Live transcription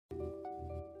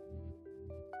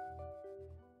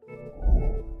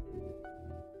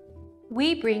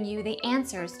We bring you the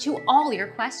answers to all your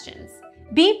questions.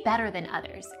 Be better than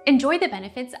others. Enjoy the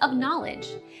benefits of knowledge.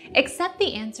 Accept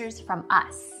the answers from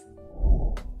us.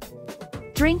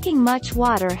 Drinking much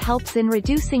water helps in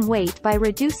reducing weight by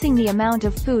reducing the amount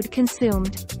of food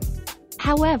consumed.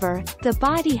 However, the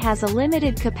body has a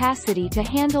limited capacity to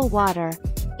handle water.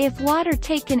 If water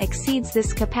taken exceeds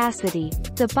this capacity,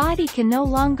 the body can no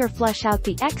longer flush out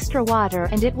the extra water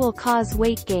and it will cause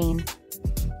weight gain.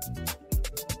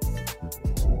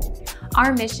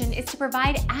 Our mission is to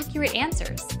provide accurate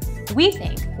answers. We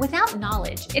think without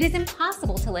knowledge, it is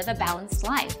impossible to live a balanced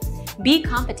life. Be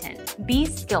competent, be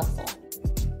skillful.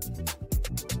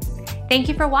 Thank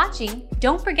you for watching.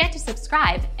 Don't forget to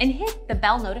subscribe and hit the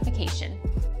bell notification.